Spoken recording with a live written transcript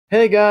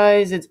Hey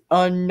guys, it's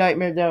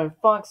UnNightmare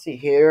Devin-Foxy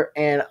here,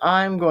 and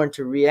I'm going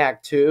to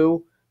react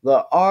to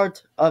The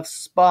Art of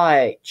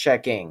Spy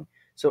Checking.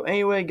 So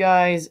anyway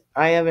guys,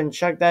 I haven't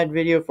checked that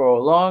video for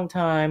a long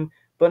time,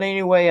 but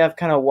anyway, I've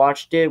kind of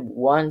watched it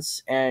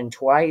once and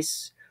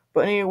twice,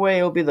 but anyway,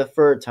 it'll be the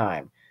third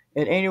time.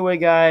 And anyway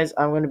guys,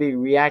 I'm going to be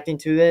reacting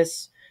to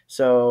this,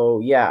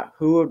 so yeah,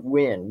 who would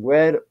win,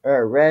 red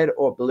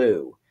or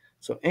blue?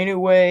 So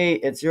anyway,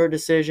 it's your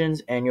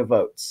decisions and your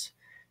votes.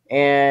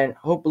 And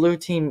hope blue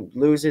team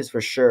loses for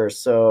sure.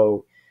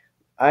 So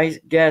I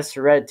guess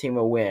red team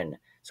will win.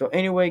 So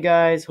anyway,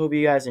 guys, hope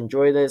you guys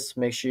enjoy this.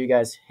 Make sure you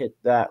guys hit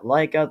that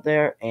like out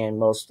there and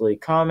mostly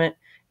comment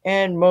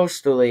and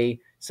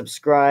mostly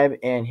subscribe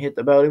and hit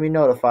the bell to be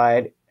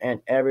notified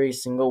in every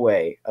single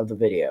way of the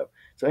video.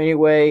 So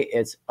anyway,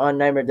 it's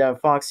UnNightmare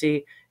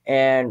Devin-Foxy,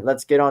 and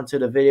let's get on to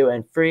the video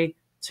in 3,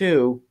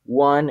 2,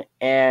 1,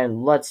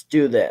 and let's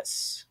do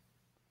this.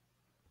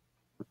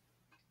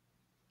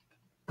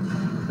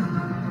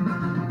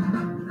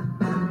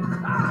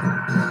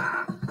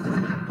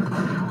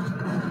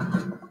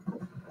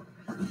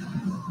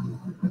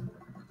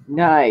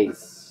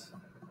 Nice.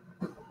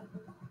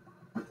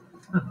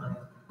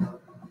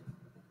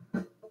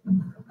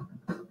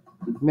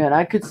 Man,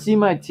 I could see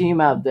my team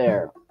out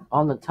there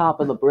on the top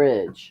of the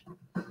bridge.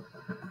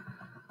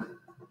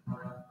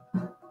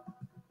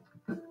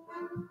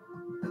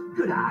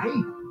 Good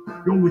eye.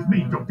 Go with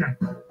me,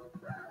 Doctor.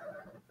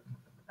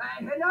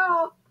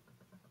 Hello?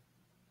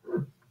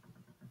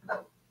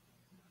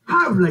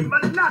 Holy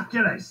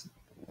monoculous!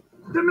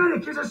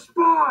 Dominic is a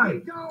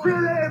spy!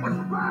 Kill him! What,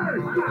 am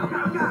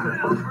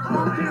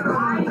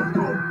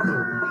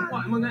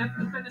I going to have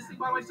to defend this thing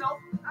by myself?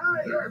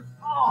 You're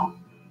off!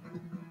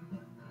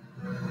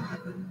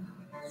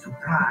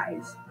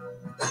 Surprise!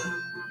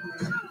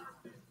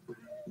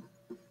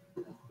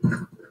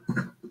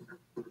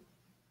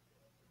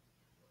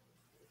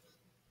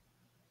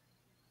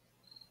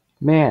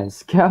 Man,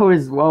 Scout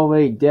is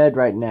already dead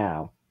right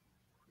now.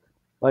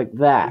 Like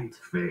that. We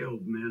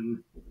failed,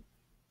 men.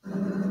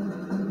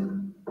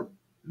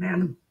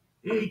 Men,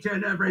 each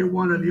and every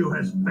one of you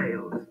has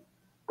failed.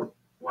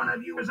 One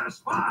of you is a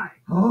spy.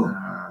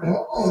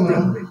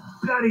 Stupid,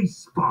 bloody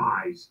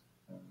spies.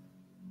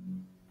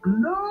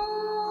 No!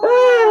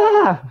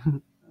 Ah!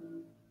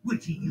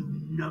 Which of you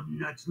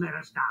numbnuts let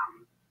us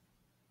down?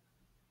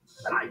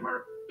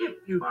 Sniper,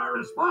 if you are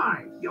a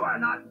spy, you are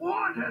not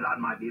wanted on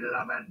my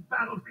beloved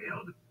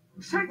battlefield.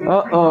 Shake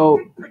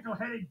it,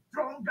 pickle-headed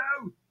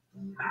drogo.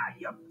 Ah,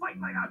 you fight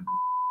like a...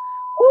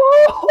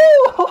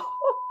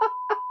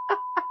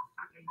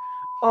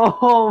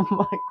 Oh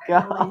my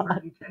god.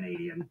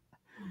 Canadian.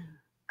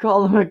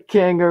 Call him a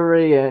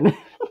kangaroo.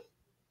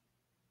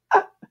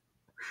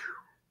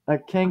 A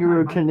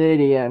kangaroo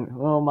Canadian.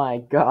 Oh my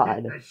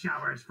god. Hit the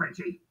showers,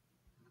 Frenchie.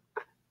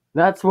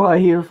 That's why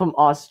he was from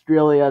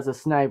Australia as a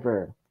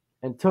sniper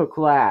and took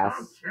class.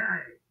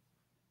 Okay.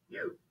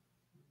 You.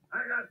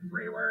 I got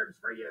 3 words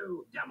for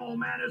you. Demo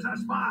man is a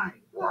spy.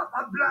 What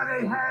a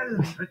bloody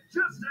hell. It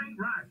just ain't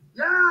right.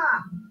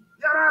 Yeah.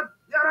 You're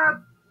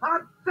a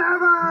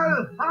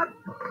devil.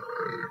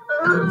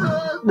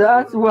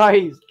 That's why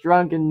he's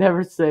drunk and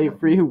never say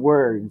 3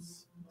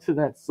 words to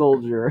that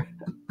soldier.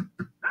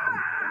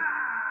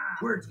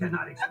 Words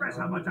cannot express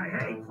how much I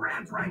hate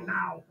France right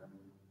now.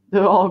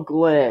 They're all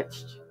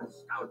glitched.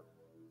 Scout,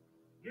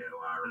 you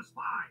are a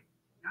spy.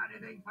 Got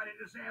anything funny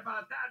to say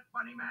about that,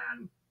 funny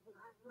man?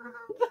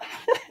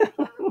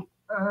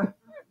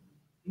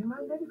 In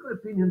my medical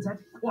opinions, that...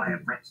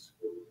 Quiet, Fritz.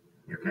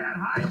 You can't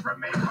hide from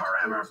me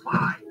forever,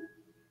 spy.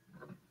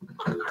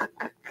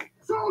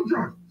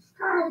 Soldier,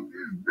 Scout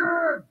is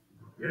dead.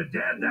 You're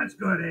dead? That's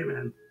good,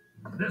 amen.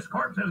 This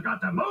corpse has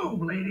got to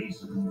move,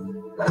 ladies.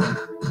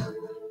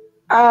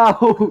 Ouch!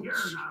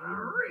 You're not a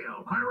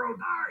real pyro,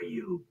 are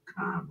you,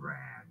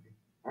 comrade?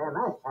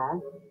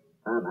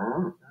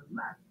 The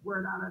last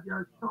word out of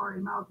your sorry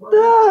mouth will...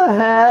 The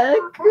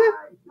heck? Do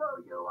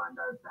you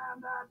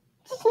understand that?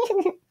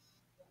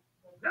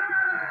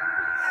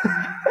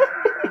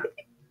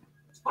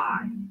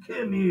 Spy,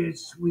 come here,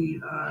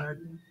 sweetheart.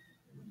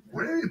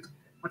 Wait.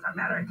 What's the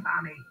matter,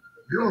 Tommy?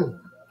 You.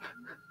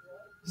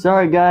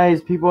 Sorry guys,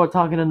 people are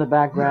talking in the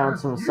background,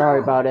 so I'm sorry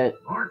about it.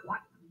 Or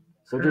what?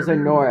 So just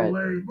ignore it.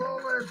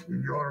 Bullet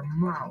in your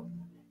mouth.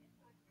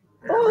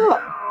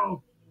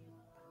 Oh.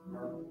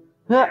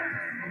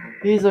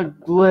 He's a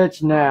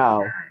glitch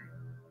now.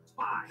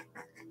 Spy,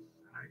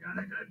 I got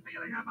a good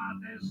feeling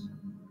about this.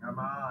 Come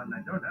on,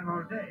 I don't have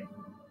all day.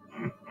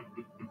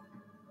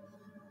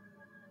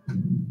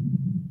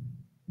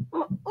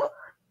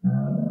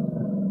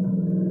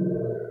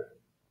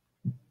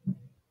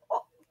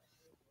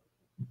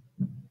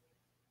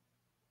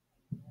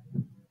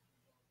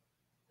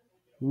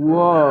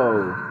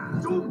 Whoa.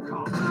 Zoom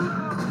call.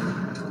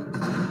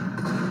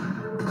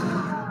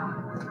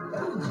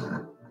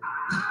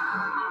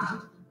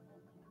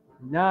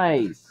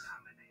 Nice.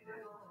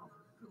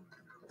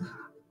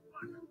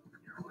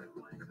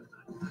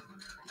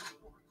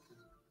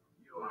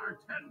 You are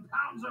 10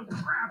 pounds of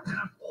crap in a...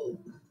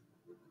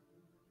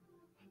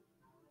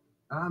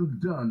 I'm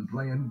done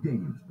playing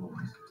games, boys.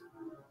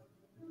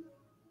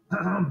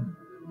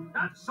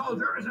 That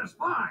soldier is a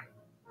spy.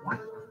 What?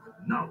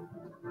 No,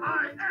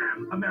 I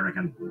am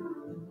American.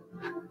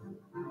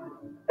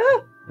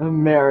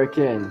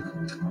 American.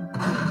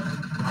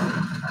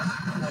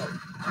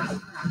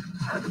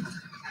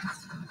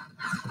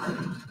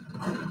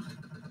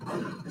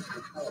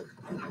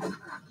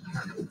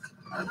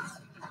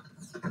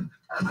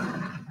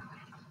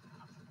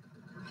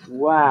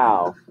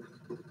 Wow.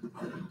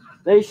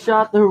 They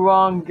shot the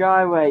wrong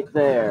guy right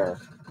there.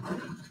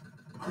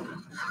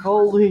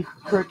 Holy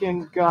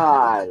freaking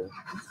God.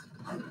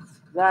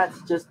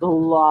 That's just a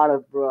lot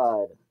of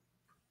blood.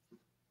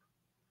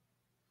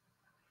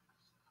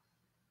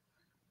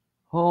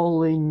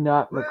 Holy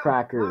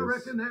nutcrackers. I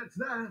reckon that's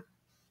that.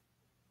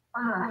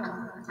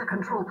 Alert. The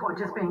control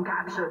point is being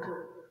captured.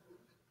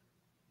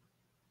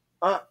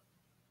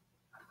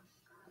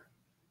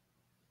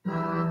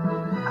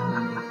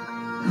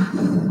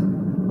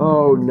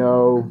 Oh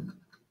no.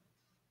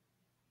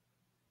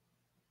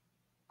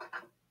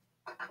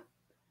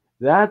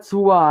 That's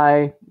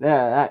why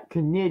that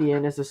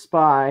Canadian is a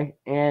spy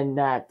and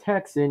that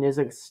Texan is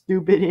a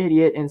stupid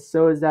idiot, and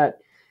so is that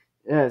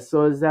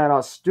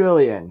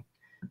Australian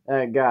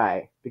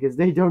guy, because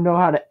they don't know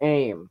how to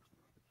aim.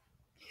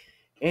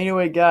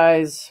 Anyway,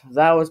 guys,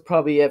 that was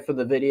probably it for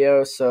the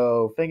video.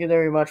 So thank you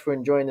very much for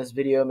enjoying this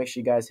video. Make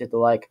sure you guys hit the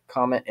like,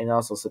 comment, and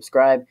also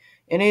subscribe.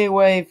 And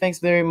anyway, thanks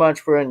very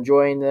much for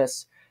enjoying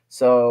this.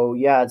 So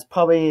yeah, it's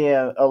probably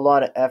a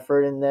lot of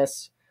effort in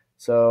this.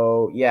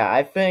 So yeah,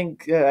 I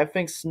think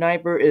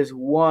Sniper is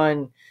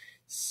one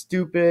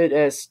stupid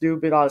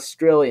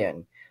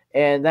Australian,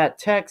 and that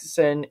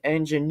Texan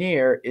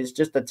engineer is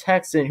just a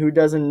Texan who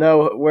doesn't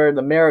know where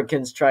the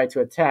Americans try to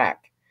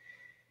attack.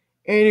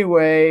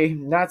 Anyway,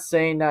 not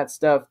saying that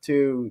stuff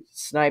to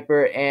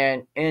Sniper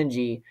and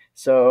Angie.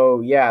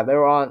 So yeah,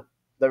 they're on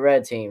the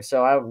red team.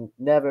 So I would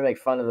never make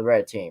fun of the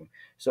red team.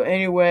 So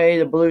anyway,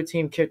 the blue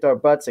team kicked our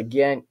butts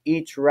again,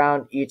 each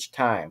round, each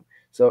time.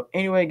 So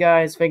anyway,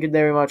 guys, thank you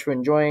very much for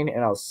enjoying,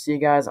 and I'll see you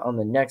guys on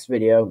the next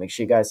video. Make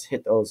sure you guys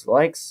hit those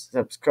likes,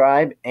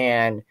 subscribe,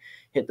 and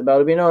hit the bell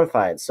to be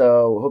notified.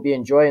 So hope you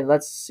enjoy, and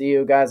let's see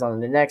you guys on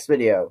the next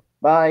video.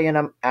 Bye, and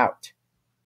I'm out.